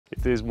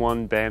If there's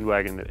one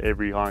bandwagon that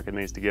every hiker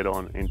needs to get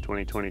on in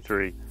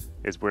 2023,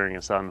 it's wearing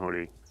a SUN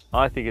hoodie.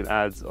 I think it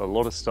adds a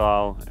lot of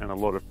style and a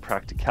lot of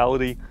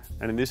practicality.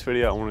 And in this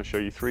video, I want to show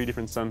you 3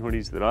 different SUN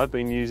hoodies that I've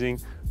been using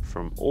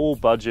from all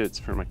budgets,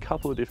 from a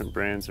couple of different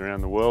brands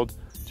around the world,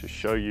 to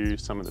show you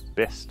some of the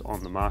best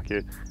on the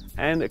market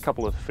and a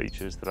couple of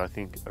features that I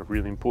think are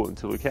really important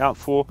to look out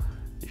for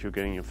if you're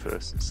getting your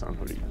first SUN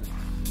hoodie.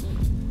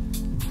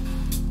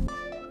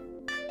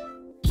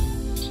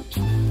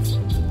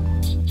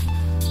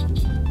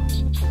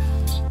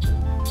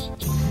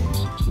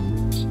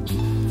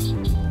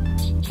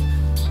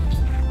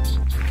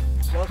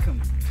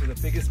 Welcome to the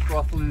biggest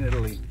brothel in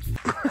Italy.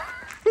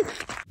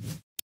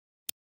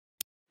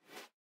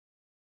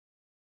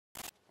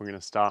 We're going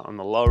to start on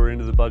the lower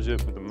end of the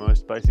budget with the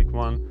most basic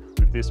one,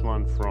 with this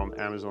one from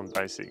Amazon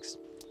Basics.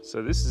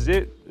 So this is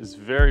it. It's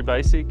very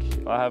basic.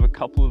 I have a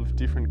couple of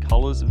different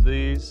colors of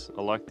these.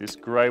 I like this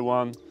gray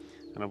one,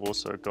 and I've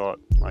also got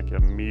like a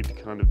mid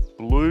kind of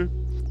blue.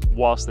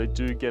 Whilst they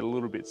do get a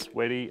little bit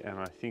sweaty, and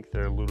I think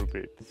they're a little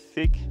bit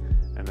thick,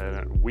 and they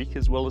don't wick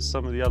as well as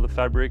some of the other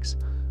fabrics,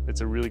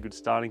 it's a really good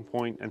starting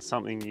point and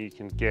something you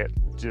can get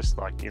just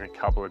like in a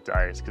couple of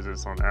days because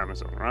it's on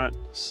Amazon, right?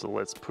 So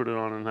let's put it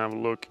on and have a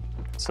look.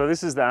 So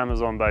this is the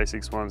Amazon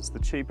Basics one. It's the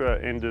cheaper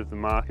end of the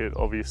market,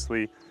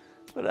 obviously,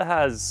 but it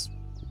has,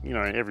 you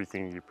know,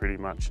 everything you pretty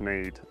much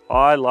need.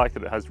 I like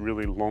that it has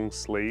really long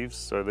sleeves.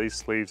 So these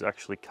sleeves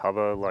actually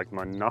cover like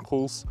my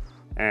knuckles,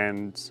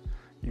 and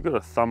you've got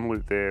a thumb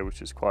loop there,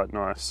 which is quite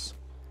nice.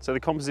 So the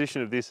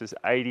composition of this is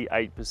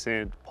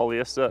 88%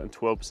 polyester and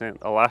 12%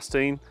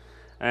 elastane.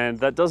 And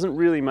that doesn't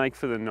really make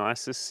for the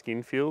nicest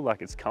skin feel.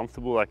 Like, it's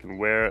comfortable, I can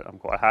wear it, I'm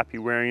quite happy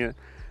wearing it,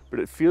 but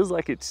it feels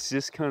like it's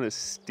just kind of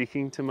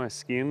sticking to my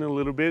skin a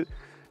little bit.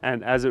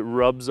 And as it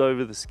rubs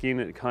over the skin,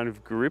 it kind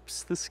of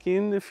grips the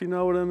skin, if you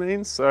know what I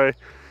mean. So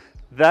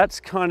that's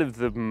kind of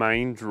the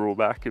main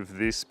drawback of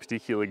this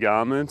particular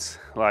garment.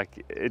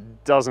 Like,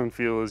 it doesn't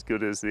feel as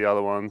good as the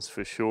other ones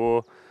for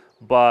sure.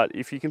 But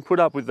if you can put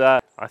up with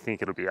that, I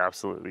think it'll be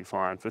absolutely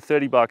fine. For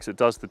 30 bucks, it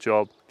does the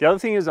job. The other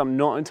thing is I'm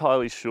not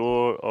entirely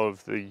sure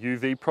of the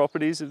UV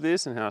properties of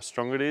this and how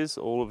strong it is.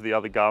 All of the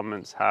other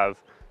garments have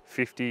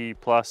 50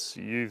 plus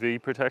UV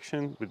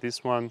protection. With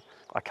this one,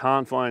 I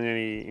can't find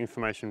any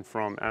information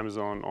from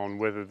Amazon on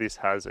whether this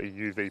has a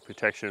UV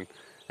protection.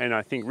 And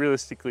I think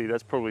realistically,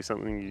 that's probably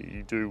something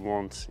you do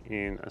want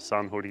in a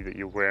SUN hoodie that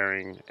you're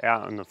wearing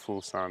out in the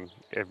full sun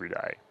every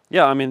day.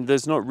 Yeah, I mean,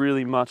 there's not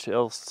really much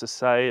else to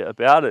say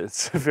about it.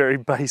 It's a very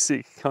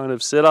basic kind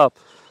of setup.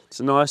 It's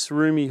a nice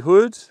roomy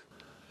hood,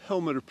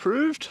 helmet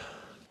approved.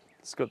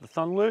 It's got the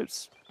thumb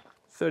loops,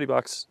 30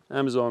 bucks,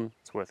 Amazon,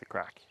 it's worth a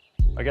crack.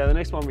 Okay, the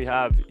next one we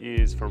have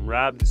is from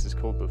Rab. This is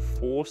called the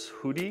Force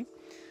Hoodie.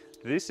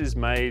 This is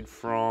made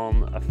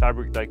from a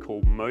fabric they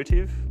call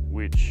Motive,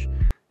 which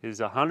is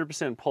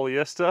 100%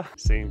 polyester.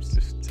 Seems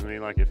just to me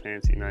like a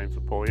fancy name for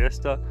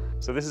polyester.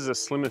 So this is a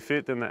slimmer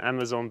fit than the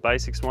Amazon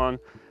Basics one.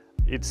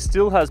 It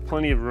still has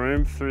plenty of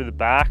room through the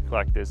back,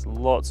 like there's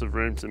lots of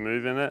room to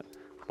move in it,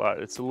 but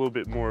it's a little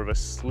bit more of a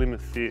slimmer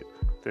fit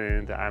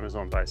than the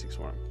Amazon Basics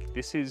one.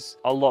 This is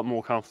a lot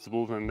more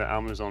comfortable than the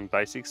Amazon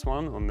Basics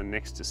one on the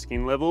next to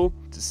skin level.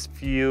 It just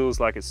feels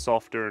like it's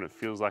softer, and it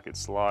feels like it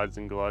slides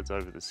and glides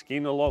over the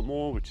skin a lot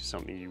more, which is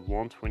something you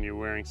want when you're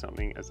wearing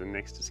something as a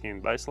next to skin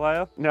base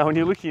layer. Now, when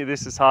you're looking at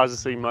this, it's hard to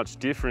see much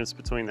difference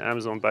between the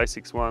Amazon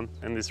Basics one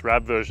and this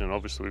Rab version.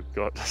 Obviously, we've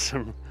got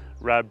some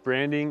Rab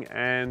branding,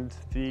 and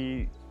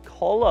the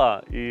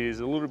collar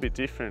is a little bit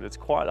different. It's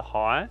quite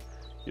high.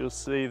 You'll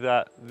see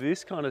that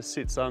this kind of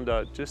sits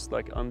under, just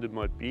like under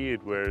my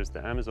beard, whereas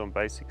the Amazon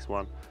Basics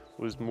one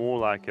was more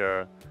like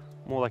a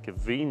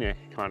V-neck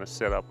kind of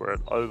setup where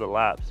it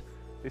overlaps.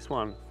 This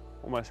one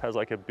almost has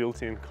like a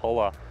built-in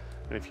collar.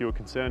 And if you were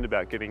concerned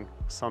about getting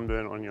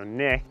sunburn on your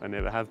neck, I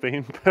never have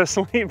been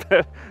personally,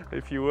 but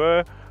if you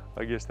were,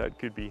 I guess that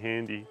could be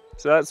handy.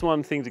 So that's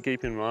one thing to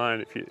keep in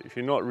mind if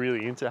you're not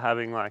really into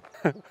having like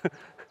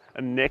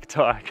a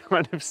necktie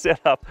kind of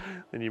setup,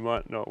 then you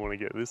might not want to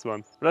get this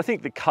one. But I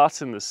think the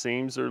cuts and the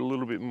seams are a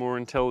little bit more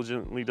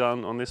intelligently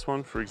done on this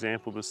one. For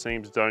example, the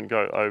seams don't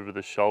go over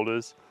the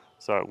shoulders,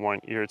 so it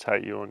won't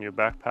irritate you on your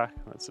backpack.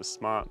 That's a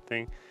smart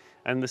thing.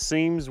 And the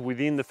seams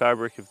within the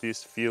fabric of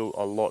this feel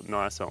a lot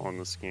nicer on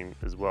the skin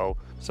as well.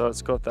 So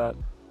it's got that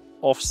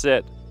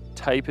offset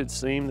tapered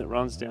seam that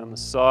runs down the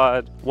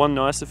side. One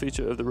nicer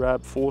feature of the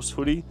Rab Force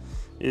hoodie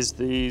is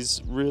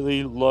these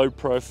really low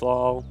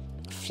profile,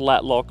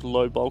 flat lock,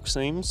 low bulk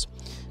seams,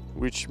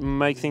 which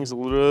make things a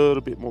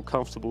little bit more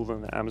comfortable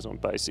than the Amazon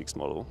Basics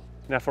model.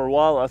 Now, for a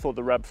while I thought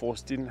the Rab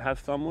Force didn't have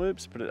thumb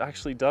loops, but it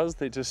actually does.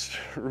 They're just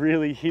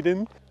really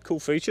hidden. Cool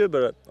feature,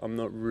 but I'm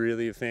not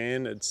really a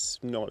fan. It's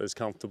not as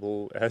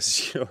comfortable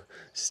as your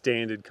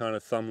standard kind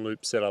of thumb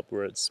loop setup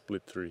where it's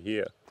split through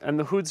here. And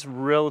the hood's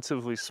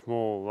relatively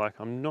small. Like,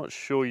 I'm not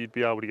sure you'd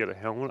be able to get a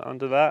helmet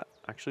under that.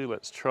 Actually,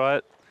 let's try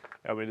it.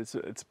 I mean,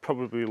 it's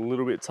probably a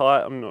little bit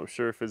tight. I'm not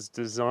sure if it's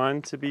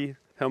designed to be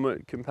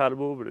helmet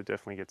compatible, but it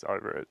definitely gets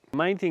over it. The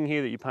main thing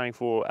here that you're paying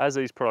for, as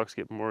these products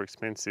get more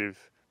expensive,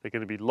 they're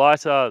going to be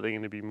lighter, they're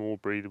going to be more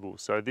breathable.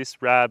 So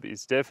this Rab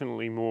is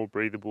definitely more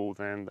breathable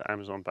than the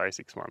Amazon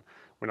Basics one.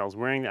 When I was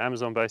wearing the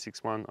Amazon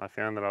Basics one, I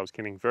found that I was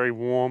getting very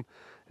warm.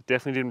 It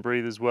definitely didn't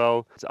breathe as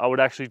well. So I would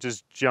actually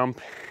just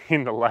jump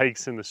in the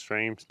lakes and the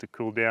streams to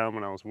cool down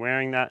when I was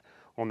wearing that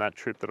on that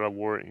trip that I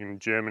wore it in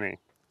Germany.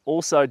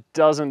 Also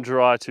doesn't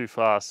dry too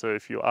fast, so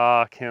if you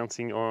are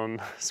counting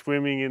on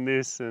swimming in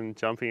this and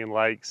jumping in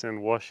lakes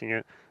and washing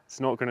it, it's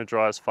not going to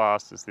dry as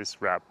fast as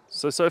this Rab.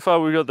 So far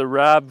we've got the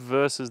Rab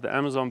versus the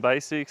Amazon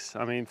Basics.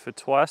 I mean, for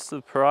twice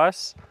the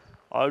price,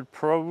 I would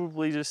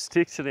probably just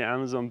stick to the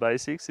Amazon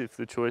Basics if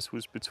the choice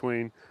was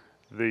between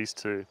these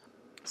two.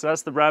 So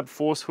that's the Rab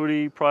Force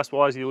hoodie.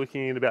 Price-wise, you're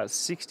looking at about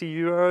 60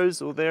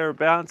 euros or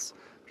thereabouts.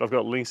 But I've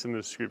got links in the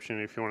description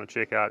if you want to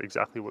check out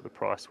exactly what the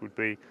price would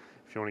be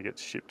if you want to get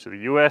shipped to the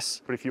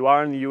US. But if you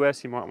are in the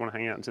US, you might want to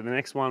hang out into the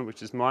next one,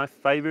 which is my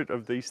favorite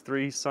of these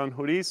three Sun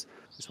hoodies.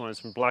 This one is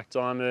from Black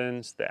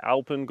Diamonds, the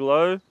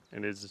Alpenglow,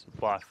 and is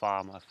by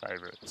far my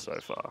favorite so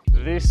far.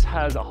 This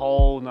has a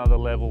whole nother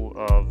level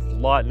of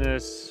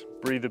lightness,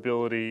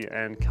 breathability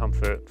and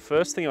comfort.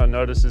 First thing I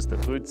notice is the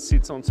hood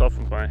sits on top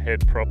of my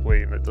head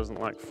properly and it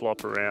doesn't like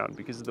flop around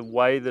because of the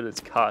way that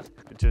it's cut.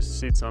 It just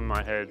sits on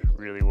my head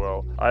really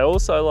well. I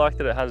also like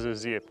that it has a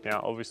zip.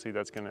 Now obviously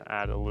that's going to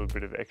add a little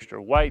bit of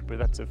extra weight, but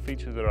that's a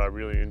feature that I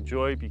really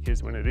enjoy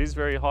because when it is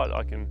very hot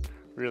I can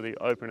really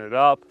open it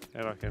up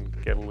and I can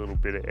get a little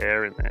bit of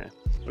air in there.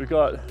 We've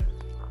got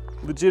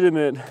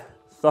legitimate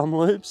thumb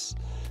loops,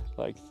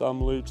 like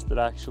thumb loops that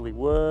actually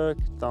work,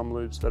 thumb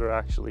loops that are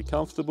actually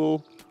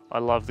comfortable. I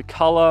love the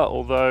color,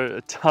 although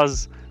it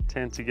does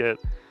tend to get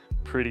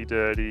pretty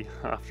dirty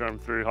after I'm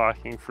through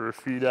hiking for a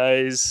few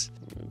days.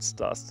 It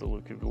starts to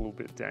look a little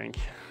bit dank.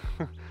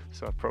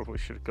 So I probably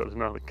should have got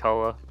another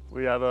color.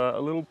 We have a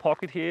little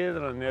pocket here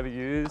that I never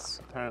use.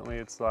 Apparently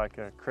it's like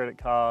a credit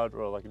card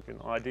or like an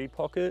ID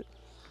pocket.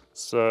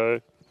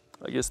 So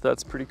I guess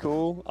that's pretty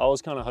cool. I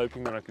was kind of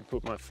hoping that I could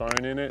put my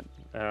phone in it.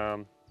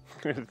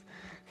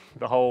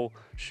 The whole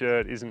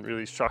shirt isn't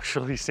really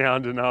structurally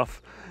sound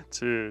enough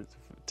to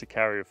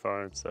carry a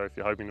phone. So if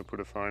you're hoping to put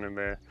a phone in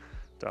there,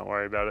 don't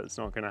worry about it, it's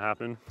not going to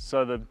happen.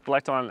 So the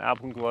Black Diamond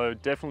Alpenglow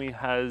definitely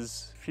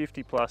has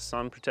 50+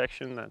 sun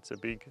protection. That's a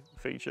big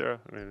feature,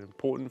 an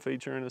important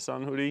feature in a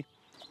sun hoodie.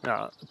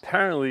 Now,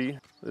 apparently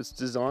it's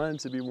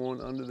designed to be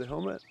worn under the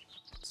helmet.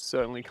 It's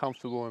certainly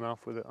comfortable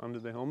enough with it under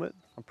the helmet.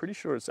 I'm pretty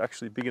sure it's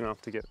actually big enough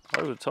to get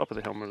over the top of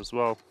the helmet as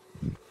well.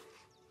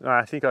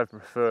 I think I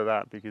prefer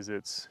that because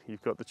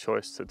you've got the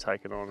choice to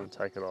take it on and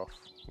take it off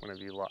whenever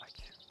you like.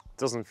 It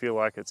doesn't feel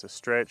like it's a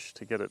stretch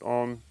to get it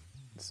on.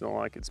 It's not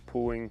like it's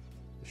pulling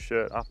the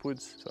shirt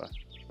upwards, so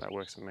that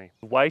works for me.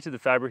 The weight of the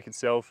fabric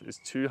itself is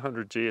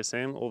 200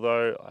 GSM,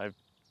 although I've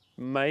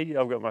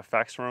got my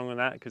facts wrong on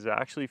that because it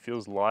actually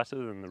feels lighter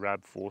than the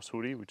Rab Force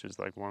hoodie, which is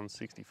like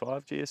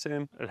 165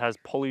 GSM. It has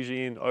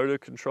Polygene odor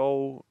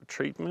control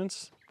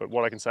treatments, but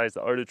what I can say is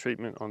the odor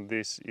treatment on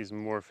this is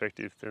more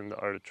effective than the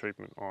odor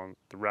treatment on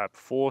the Rab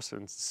Force,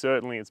 and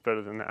certainly it's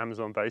better than the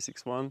Amazon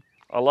Basics one.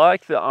 I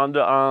like the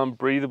underarm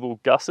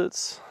breathable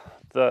gussets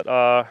that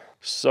are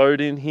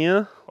sewed in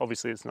here.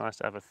 Obviously it's nice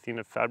to have a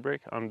thinner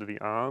fabric under the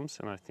arms,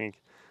 and I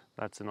think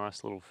that's a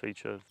nice little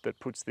feature that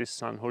puts this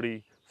Sun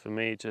hoodie for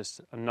me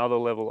just another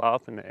level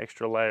up and an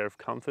extra layer of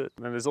comfort.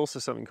 And there's also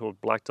something called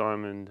Black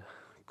Diamond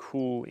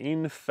Cool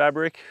In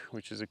fabric,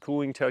 which is a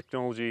cooling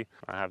technology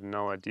I have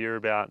no idea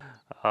about.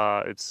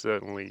 It's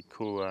certainly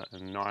cooler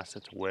and nicer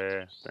to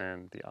wear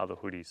than the other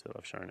hoodies that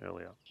I've shown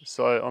earlier.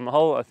 So on the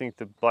whole, I think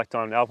the Black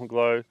Diamond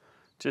Alpenglow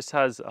just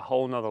has a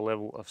whole nother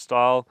level of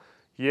style.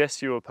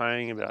 Yes, you are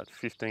paying about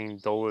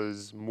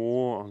 $15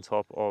 more on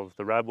top of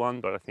the Rab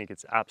one, but I think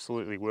it's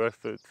absolutely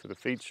worth it for the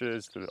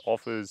features, for the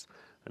offers,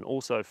 and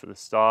also for the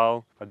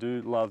style. I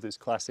do love this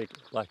classic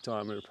Black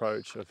Diamond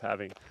approach of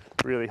having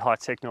really high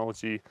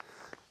technology,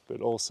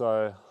 but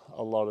also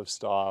a lot of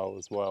style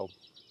as well.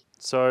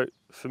 So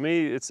for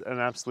me, it's an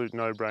absolute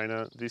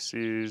no-brainer. This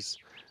is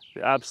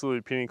the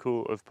absolute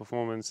pinnacle of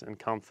performance and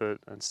comfort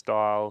and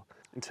style.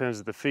 In terms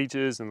of the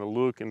features and the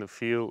look and the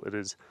feel, it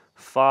is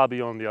far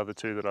beyond the other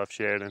two that I've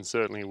shared and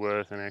certainly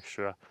worth an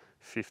extra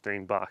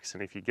 $15.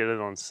 And if you get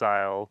it on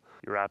sale,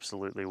 you're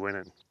absolutely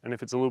winning. And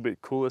if it's a little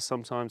bit cooler,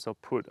 sometimes I'll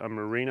put a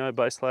merino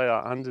base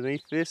layer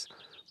underneath this,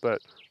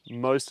 but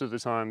most of the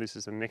time this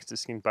is a next to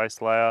skin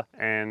base layer,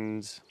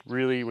 and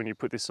really when you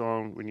put this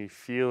on, when you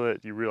feel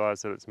it, you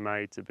realize that it's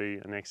made to be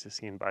a next to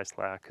skin base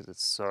layer because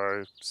it's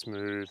so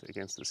smooth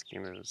against the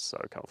skin and it's so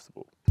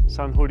comfortable.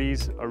 Sun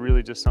hoodies are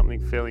really just something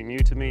fairly new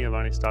to me. I've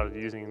only started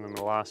using them in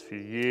the last few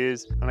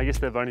years, and I guess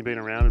they've only been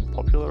around and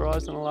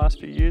popularized in the last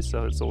few years,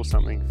 so it's all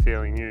something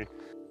fairly new.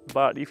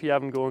 But if you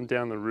haven't gone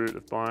down the route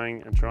of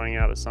buying and trying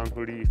out a sun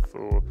hoodie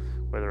for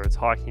whether it's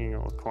hiking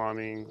or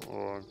climbing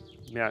or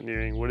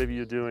mountaineering, whatever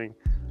you're doing,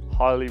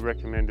 highly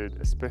recommended,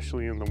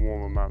 especially in the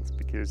warmer months,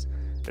 because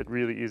it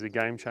really is a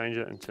game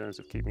changer in terms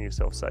of keeping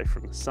yourself safe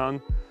from the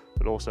sun,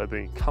 but also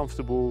being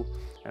comfortable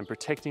and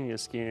protecting your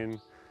skin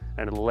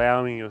and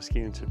allowing your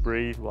skin to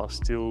breathe while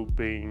still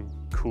being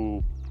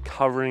cool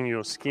covering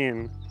your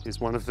skin is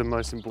one of the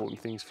most important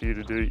things for you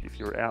to do if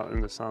you're out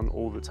in the sun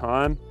all the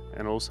time.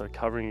 And also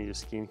covering your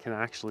skin can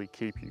actually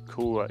keep you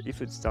cooler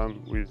if it's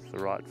done with the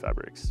right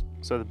fabrics.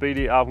 So the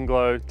BD Alpen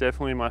Glow,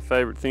 definitely my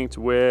favorite thing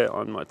to wear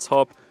on my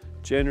top.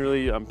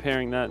 Generally, I'm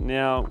pairing that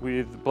now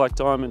with Black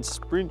Diamond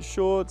Sprint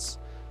shorts.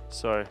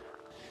 So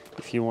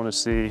if you want to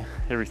see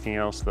everything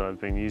else that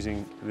I've been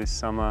using this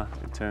summer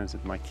in terms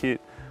of my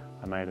kit,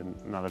 I made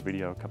another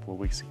video a couple of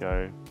weeks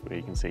ago where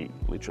you can see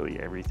literally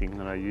everything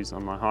that I use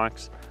on my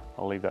hikes.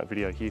 I'll leave that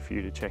video here for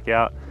you to check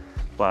out.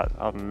 But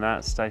other than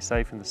that, stay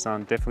safe in the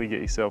sun. Definitely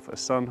get yourself a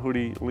sun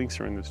hoodie. Links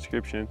are in the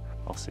description.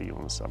 I'll see you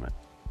on the summit.